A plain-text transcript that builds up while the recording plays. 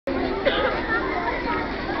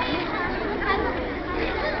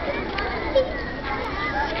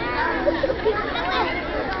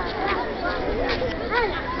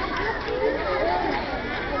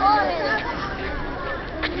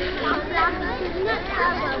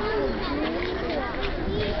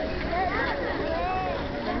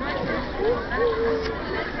Welcome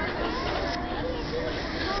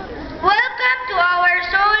to our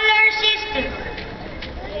solar system.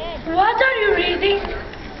 What are you reading?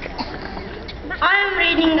 I am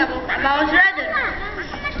reading a book about riddles.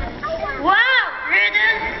 Wow,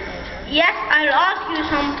 riddles? Yes, I'll ask you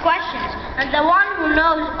some questions, and the one who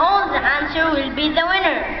knows all the answer will be the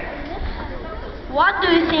winner. What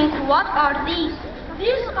do you think? What are these?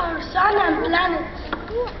 These are sun and planets.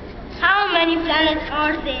 How many planets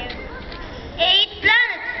are there? 8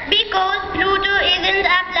 planets, because Pluto isn't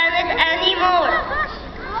a planet anymore.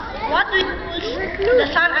 What do you call the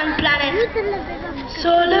sun and planets?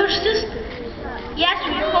 Solar system. Yes,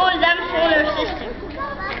 we call them solar system.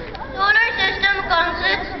 Solar system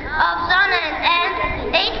consists of sun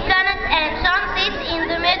and 8 planets, and sun sits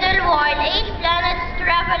in the middle while 8 planets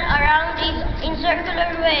travel around it in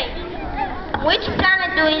circular way. Which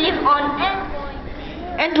planet do we live on?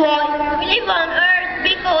 And why? We live on Earth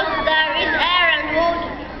because there is air and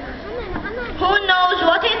water. Who knows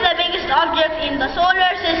what is the biggest object in the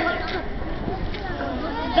solar system?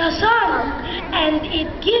 The sun, and it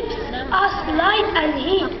gives us light and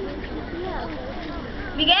heat.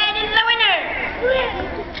 Miguel is the winner.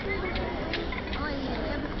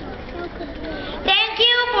 Thank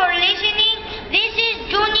you for listening. This is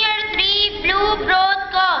Junior 3 Blue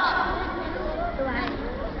Broadcast.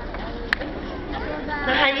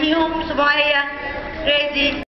 نحييهم صباحية. Crazy.